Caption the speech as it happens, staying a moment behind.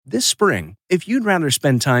This spring, if you'd rather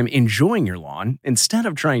spend time enjoying your lawn instead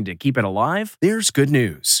of trying to keep it alive, there's good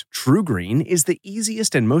news. True Green is the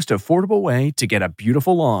easiest and most affordable way to get a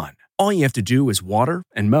beautiful lawn. All you have to do is water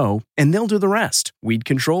and mow, and they'll do the rest. Weed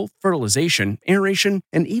control, fertilization, aeration,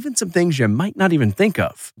 and even some things you might not even think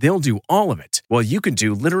of. They'll do all of it, while you can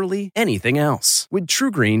do literally anything else. With True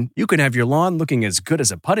Green, you can have your lawn looking as good as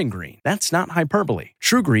a putting green. That's not hyperbole.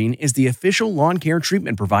 True Green is the official lawn care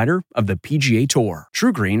treatment provider of the PGA Tour.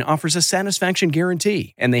 True Green offers a satisfaction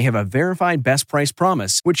guarantee, and they have a verified best price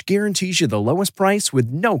promise, which guarantees you the lowest price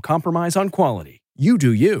with no compromise on quality. You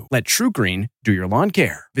do you. Let True Green do your lawn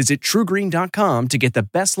care. Visit truegreen.com to get the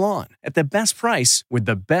best lawn at the best price with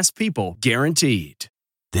the best people guaranteed.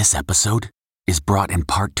 This episode is brought in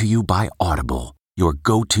part to you by Audible, your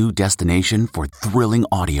go-to destination for thrilling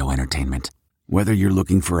audio entertainment. Whether you're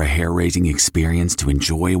looking for a hair-raising experience to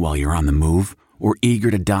enjoy while you're on the move or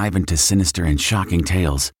eager to dive into sinister and shocking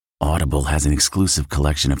tales, Audible has an exclusive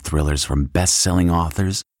collection of thrillers from best-selling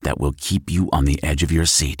authors that will keep you on the edge of your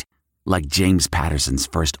seat. Like James Patterson's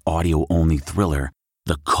first audio-only thriller,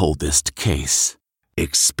 The Coldest Case.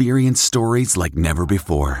 Experience stories like never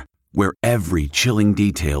before, where every chilling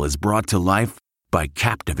detail is brought to life by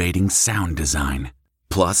captivating sound design.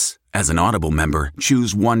 Plus, as an Audible member,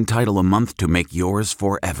 choose one title a month to make yours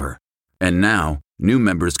forever. And now, new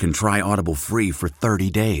members can try Audible free for 30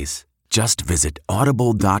 days. Just visit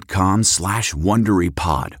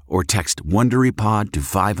audible.com/WonderyPod or text WonderyPod to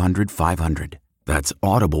 500-500. That's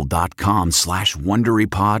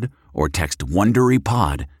audible.com/WonderyPod or text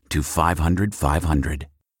WonderyPod to 500-500.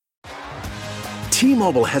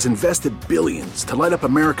 T-Mobile has invested billions to light up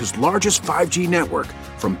America's largest 5G network,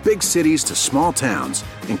 from big cities to small towns,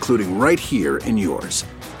 including right here in yours.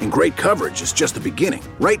 And great coverage is just the beginning.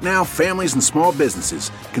 Right now, families and small businesses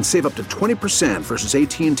can save up to 20% versus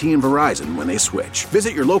AT&T and Verizon when they switch.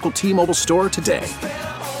 Visit your local T-Mobile store today.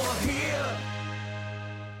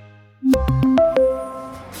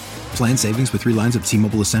 Plan savings with 3 lines of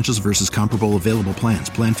T-Mobile Essentials versus comparable available plans.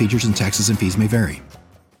 Plan features and taxes and fees may vary.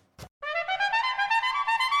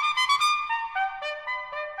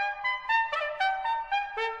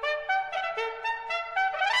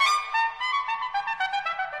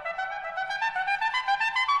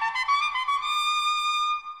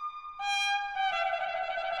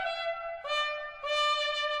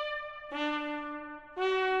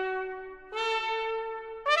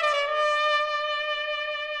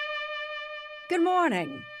 Good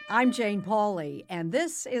morning. I'm Jane Pauley, and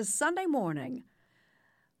this is Sunday Morning.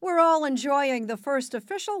 We're all enjoying the first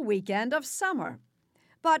official weekend of summer.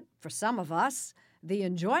 But for some of us, the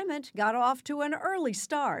enjoyment got off to an early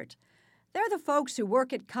start. They're the folks who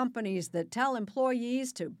work at companies that tell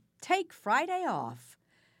employees to take Friday off.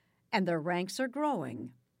 And their ranks are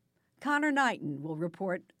growing. Connor Knighton will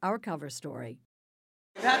report our cover story.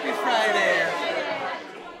 Happy Friday!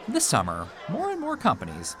 This summer, more and more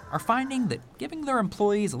companies are finding that giving their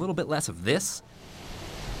employees a little bit less of this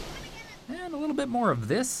and a little bit more of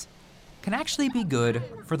this can actually be good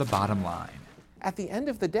for the bottom line. At the end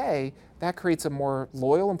of the day, that creates a more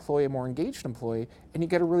loyal employee, a more engaged employee, and you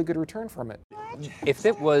get a really good return from it. If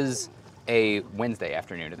it was a Wednesday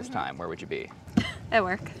afternoon at this time, where would you be? At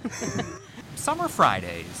work. Summer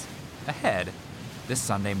Fridays, ahead this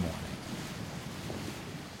Sunday morning.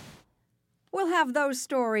 We'll have those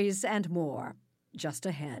stories and more just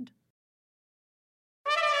ahead.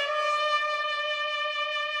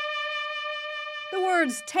 The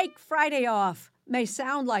words "take Friday off" may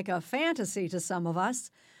sound like a fantasy to some of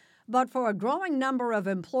us, but for a growing number of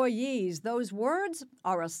employees, those words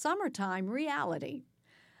are a summertime reality.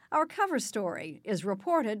 Our cover story is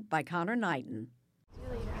reported by Connor Knighton.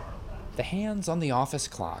 The hands on the office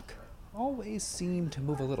clock always seem to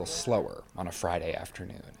move a little slower on a Friday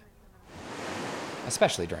afternoon,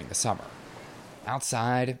 especially during the summer.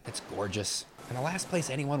 Outside, it's gorgeous, and the last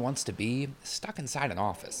place anyone wants to be is stuck inside an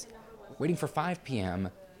office, waiting for 5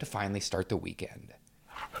 p.m. to finally start the weekend.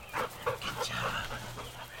 Good job.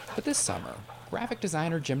 But this summer, graphic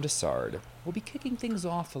designer Jim Dessard will be kicking things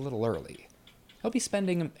off a little early. He'll be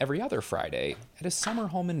spending every other Friday at his summer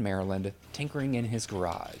home in Maryland tinkering in his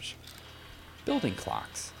garage, building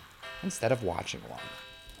clocks instead of watching one.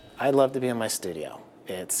 I'd love to be in my studio.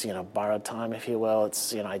 It's, borrowed time, if you will.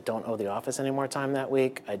 It's, I don't owe the office any more time that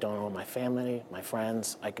week. I don't owe my family, my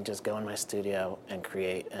friends. I can just go in my studio and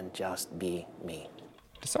create and just be me.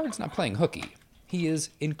 Dessard's not playing hooky. He is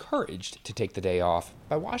encouraged to take the day off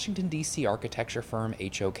by Washington, D.C. architecture firm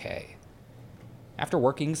HOK. After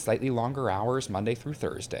working slightly longer hours Monday through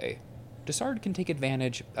Thursday, Dessard can take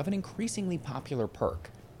advantage of an increasingly popular perk,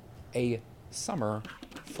 a Summer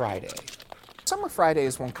Friday. Summer Friday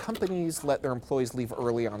is when companies let their employees leave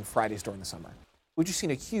early on Fridays during the summer. We've just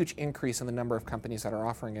seen a huge increase in the number of companies that are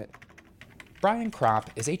offering it. Brian Kropp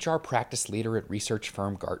is HR practice leader at research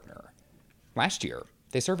firm Gartner. Last year,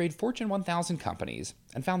 they surveyed Fortune 1000 companies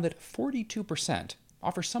and found that 42%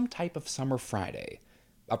 offer some type of Summer Friday,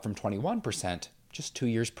 up from 21% just 2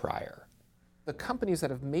 years prior. The companies that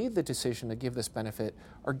have made the decision to give this benefit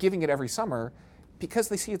are giving it every summer because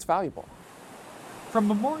they see it's valuable. From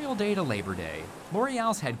Memorial Day to Labor Day,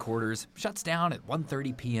 L'Oreal's headquarters shuts down at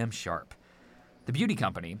 1:30 p.m. sharp. The beauty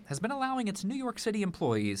company has been allowing its New York City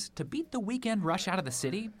employees to beat the weekend rush out of the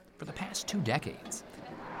city for the past 2 decades.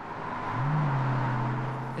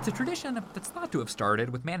 It's a tradition that's thought to have started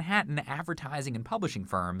with Manhattan advertising and publishing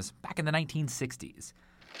firms back in the 1960s.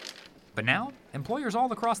 But now, employers all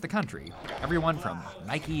across the country, everyone from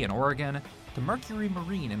Nike in Oregon to Mercury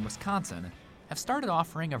Marine in Wisconsin, have started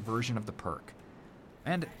offering a version of the perk.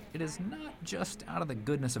 And it is not just out of the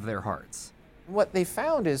goodness of their hearts. What they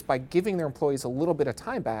found is by giving their employees a little bit of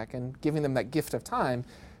time back and giving them that gift of time,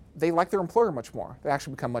 they like their employer much more. They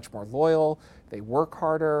actually become much more loyal, they work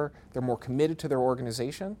harder, they're more committed to their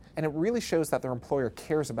organization, and it really shows that their employer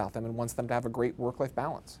cares about them and wants them to have a great work-life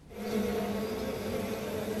balance.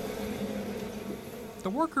 The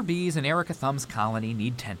worker bees in Erica Thumb's colony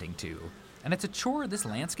need tending to, and it's a chore this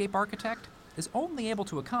landscape architect is only able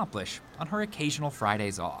to accomplish on her occasional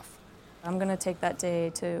Fridays off. I'm going to take that day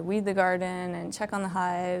to weed the garden and check on the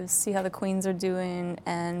hives, see how the queens are doing,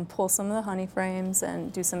 and pull some of the honey frames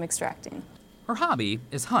and do some extracting. Her hobby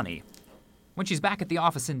is honey. When she's back at the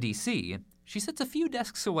office in D.C., she sits a few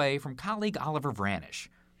desks away from colleague Oliver Vranish,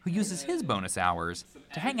 who uses his bonus hours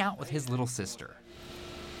to hang out with his little sister.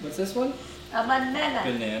 What's this one? A banana.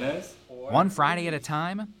 Bananas. One Friday at a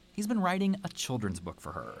time, he's been writing a children's book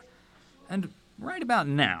for her. And right about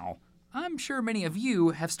now, I'm sure many of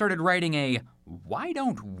you have started writing a "Why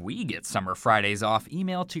don't we get summer Fridays off"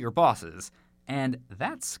 email to your bosses, and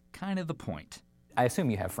that's kind of the point. I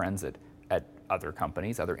assume you have friends at other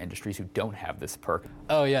companies, other industries who don't have this perk.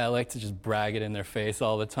 Oh yeah, I like to just brag it in their face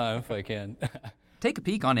all the time if I can. Take a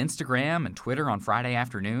peek on Instagram and Twitter on Friday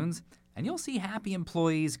afternoons, and you'll see happy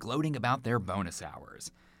employees gloating about their bonus hours.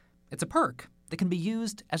 It's a perk that can be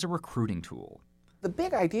used as a recruiting tool. The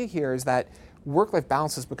big idea here is that work-life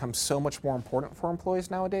balance has become so much more important for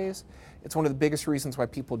employees nowadays. It's one of the biggest reasons why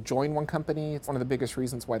people join one company. It's one of the biggest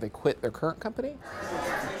reasons why they quit their current company.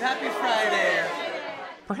 Happy Friday!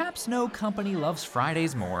 Perhaps no company loves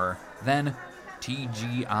Fridays more than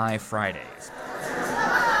TGI Fridays.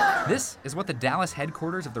 This is what the Dallas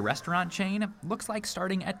headquarters of the restaurant chain looks like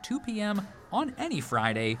starting at 2 p.m. on any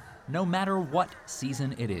Friday, no matter what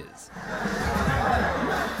season it is.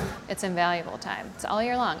 It's invaluable time. It's all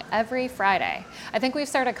year long, every Friday. I think we've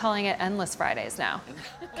started calling it Endless Fridays now.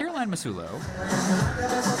 Caroline Masulo,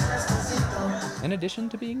 in addition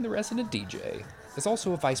to being the resident DJ, is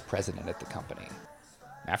also a vice president at the company.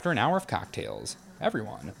 After an hour of cocktails,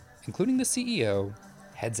 everyone, including the CEO,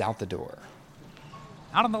 heads out the door.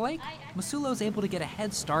 Out on the lake, Masulo's able to get a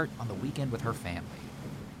head start on the weekend with her family.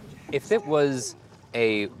 If it was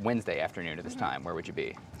a Wednesday afternoon at this time, where would you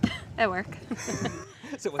be? At work.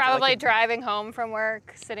 So what's Probably like driving home from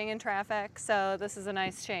work, sitting in traffic, so this is a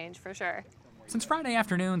nice change for sure. Since Friday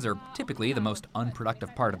afternoons are typically the most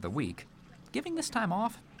unproductive part of the week, giving this time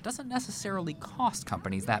off doesn't necessarily cost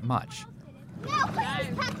companies that much.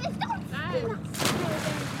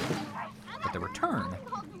 But the return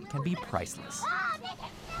can be priceless.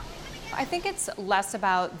 I think it's less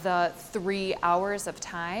about the 3 hours of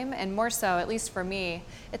time and more so, at least for me,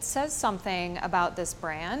 it says something about this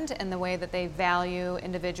brand and the way that they value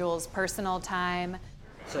individuals' personal time.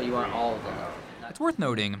 So you want all of them? It's worth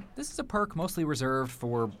noting, this is a perk mostly reserved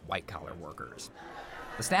for white-collar workers.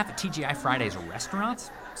 The staff at TGI Fridays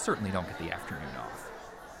restaurants certainly don't get the afternoon off.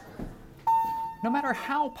 No matter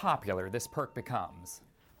how popular this perk becomes,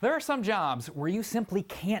 there are some jobs where you simply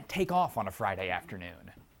can't take off on a Friday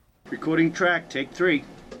afternoon. Recording track, take 3.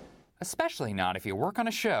 Especially not if you work on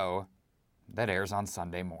a show that airs on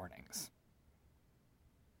Sunday mornings.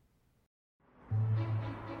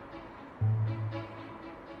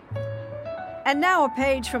 And now a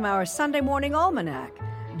page from our Sunday Morning Almanac,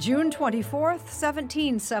 June 24th,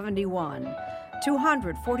 1771,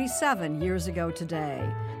 247 years ago today.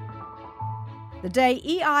 The day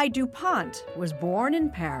E.I. DuPont was born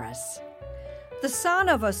in Paris. The son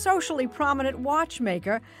of a socially prominent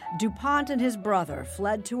watchmaker, DuPont and his brother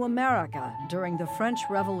fled to America during the French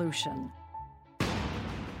Revolution.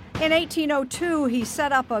 In 1802, he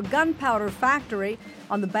set up a gunpowder factory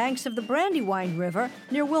on the banks of the Brandywine River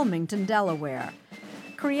near Wilmington, Delaware.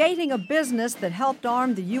 creating a business that helped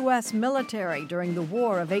arm the U.S. military during the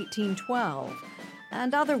War of 1812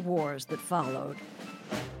 and other wars that followed.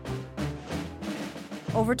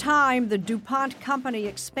 Over time, the DuPont company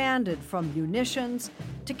expanded from munitions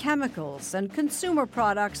to chemicals and consumer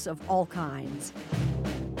products of all kinds.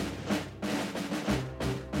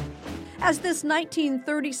 As this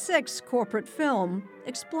 1936 corporate film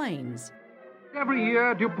explains. Every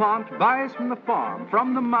year, DuPont buys from the farm,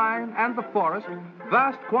 from the mine and the forest,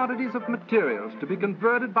 vast quantities of materials to be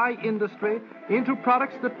converted by industry into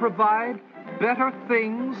products that provide better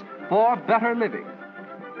things for better living.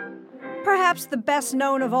 Perhaps the best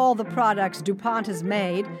known of all the products DuPont has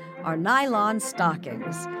made are nylon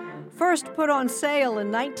stockings. First put on sale in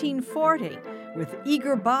 1940, with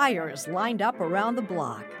eager buyers lined up around the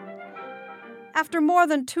block. After more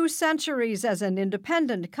than 2 centuries as an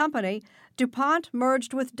independent company, DuPont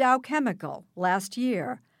merged with Dow Chemical last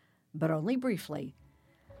year, but only briefly.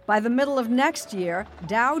 By the middle of next year,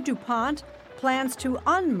 Dow-DuPont plans to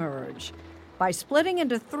unmerge by splitting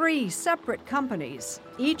into 3 separate companies,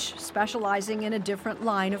 each specializing in a different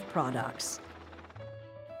line of products.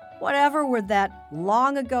 Whatever would that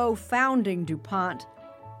long-ago founding DuPont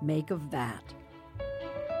make of that?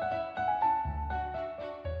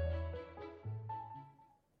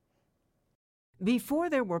 Before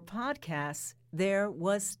there were podcasts, there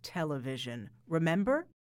was television. Remember?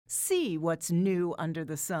 See what's new under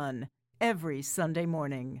the sun every Sunday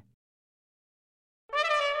morning.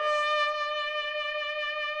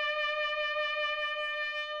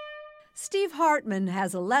 Steve Hartman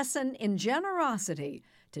has a lesson in generosity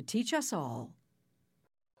to teach us all.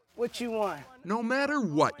 What you want? No matter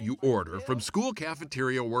what you order from school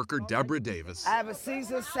cafeteria worker Deborah Davis, I have a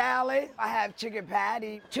Caesar salad, I have chicken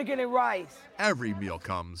patty, chicken and rice. every meal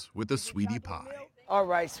comes with a sweetie pie. All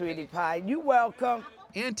right, sweetie pie, you welcome.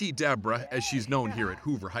 Auntie Deborah, as she's known here at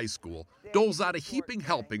Hoover High School, doles out a heaping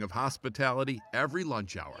helping of hospitality every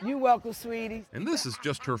lunch hour. You welcome, sweetie. And this is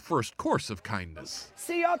just her first course of kindness.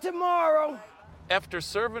 See y'all tomorrow. After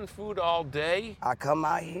serving food all day, I come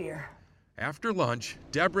out here. After lunch,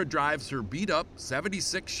 Deborah drives her beat-up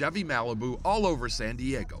 76 Chevy Malibu all over San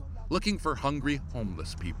Diego, looking for hungry,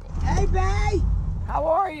 homeless people. Hey, babe. How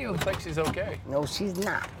are you? looks like she's okay. No, she's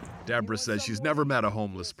not. Deborah says she's never met a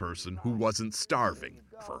homeless person who wasn't starving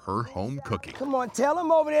for her home cooking. Come on, tell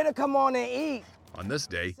him over there to come on and eat. On this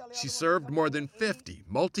day, she served more than 50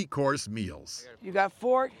 multi-course meals. You got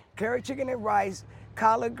pork, curry chicken and rice,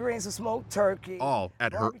 collard greens and smoked turkey. All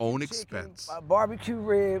at her own expense. Barbecue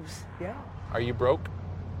ribs, yeah. Are you broke?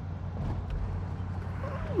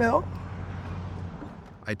 No.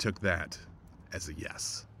 I took that as a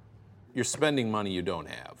yes. You're spending money you don't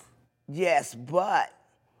have. Yes, but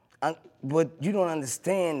you don't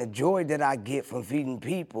understand the joy that I get from feeding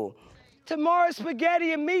people. Tomorrow's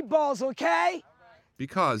spaghetti and meatballs, okay?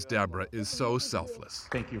 Because Deborah is so selfless.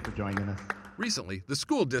 Thank you for joining us. Recently, the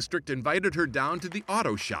school district invited her down to the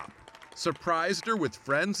auto shop, surprised her with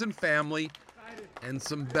friends and family, and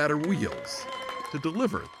some better wheels to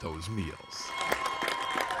deliver those meals.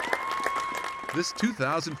 This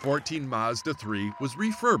 2014 Mazda 3 was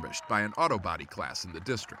refurbished by an auto body class in the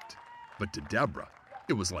district. But to Deborah,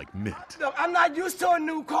 it was like mint. Look, I'm not used to a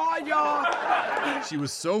new car, y'all. She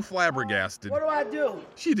was so flabbergasted, What do I do?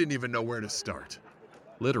 she didn't even know where to start.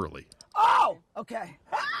 Literally. Oh, okay.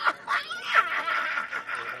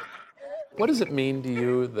 What does it mean to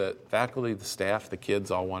you that faculty, the staff, the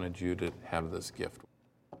kids all wanted you to have this gift?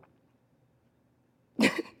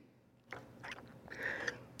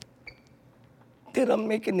 That I'm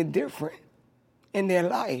making a difference in their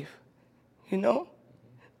life, you know?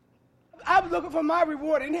 I was looking for my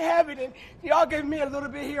reward in heaven, and y'all gave me a little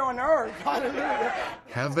bit here on earth. Hallelujah.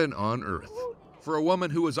 Heaven on earth. For a woman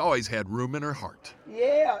who has always had room in her heart.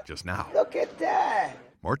 Yeah. Just now. Look at that.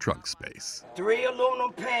 More trunk space. 3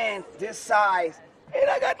 aluminum pans this size, and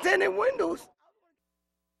I got tinted windows.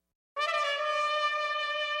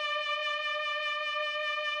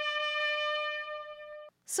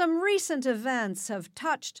 Some recent events have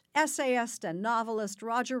touched essayist and novelist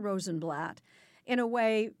Roger Rosenblatt in a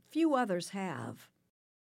way few others have.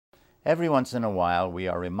 Every once in a while, we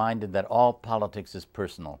are reminded that all politics is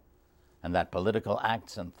personal, and that political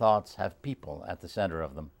acts and thoughts have people at the center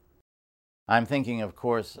of them. I'm thinking, of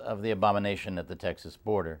course, of the abomination at the Texas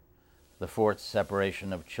border, the forced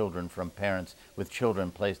separation of children from parents, with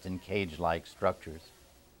children placed in cage-like structures.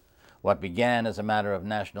 What began as a matter of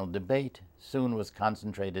national debate soon was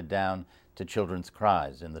concentrated down to children's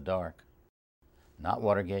cries in the dark. Not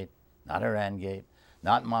Watergate, not Irangate,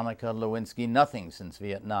 not Monica Lewinsky, nothing since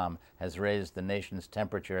Vietnam has raised the nation's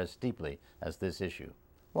temperature as steeply as this issue.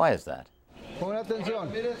 Why is that?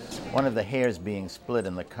 One of the hairs being split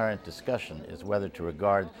in the current discussion is whether to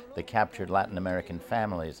regard the captured Latin American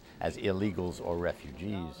families as illegals or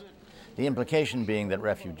refugees. The implication being that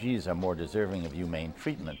refugees are more deserving of humane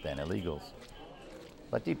treatment than illegals.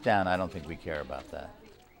 But deep down, I don't think we care about that.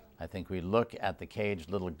 I think we look at the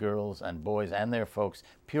caged little girls and boys and their folks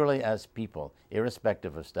purely as people,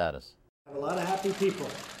 irrespective of status. A lot of happy people.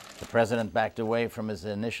 The president backed away from his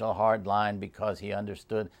initial hard line because he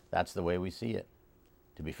understood that's the way we see it.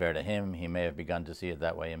 To be fair to him, he may have begun to see it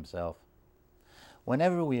that way himself.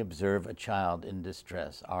 Whenever we observe a child in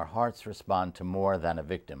distress, our hearts respond to more than a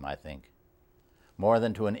victim, I think. More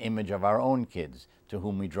than to an image of our own kids to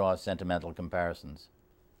whom we draw sentimental comparisons.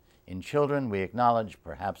 In children, we acknowledge,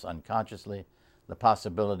 perhaps unconsciously, the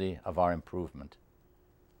possibility of our improvement.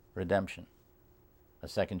 Redemption. A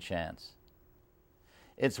second chance.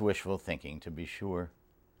 It's wishful thinking, to be sure.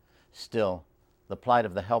 Still, the plight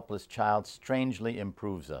of the helpless child strangely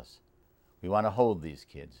improves us. We want to hold these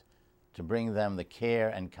kids, to bring them the care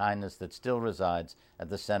and kindness that still resides at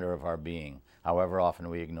the center of our being, however often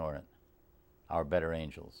we ignore it. Our better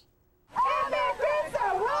angels.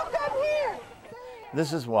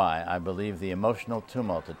 This is why I believe the emotional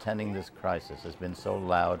tumult attending this crisis has been so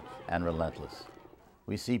loud and relentless.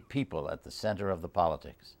 We see people at the center of the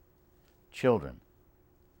politics. Children.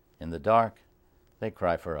 In the dark, they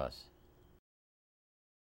cry for us.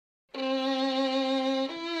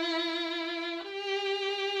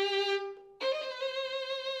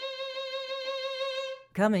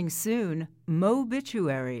 Coming soon,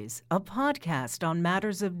 Mobituaries, a podcast on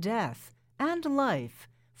matters of death and life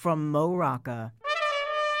from Mo Rocca.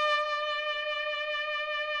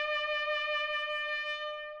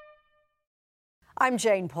 I'm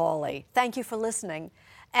Jane Pauley. Thank you for listening.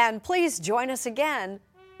 And please join us again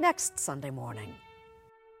next Sunday morning.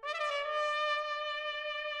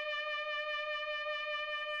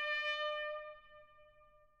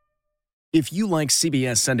 If you like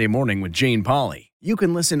CBS Sunday Morning with Jane Pauley, you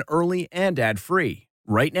can listen early and ad-free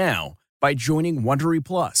right now by joining Wondery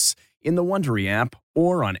Plus in the Wondery app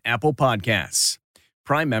or on Apple Podcasts.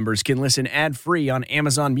 Prime members can listen ad-free on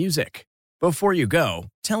Amazon Music. Before you go,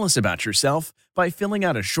 tell us about yourself by filling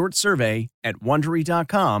out a short survey at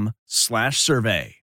Wondery.com/survey.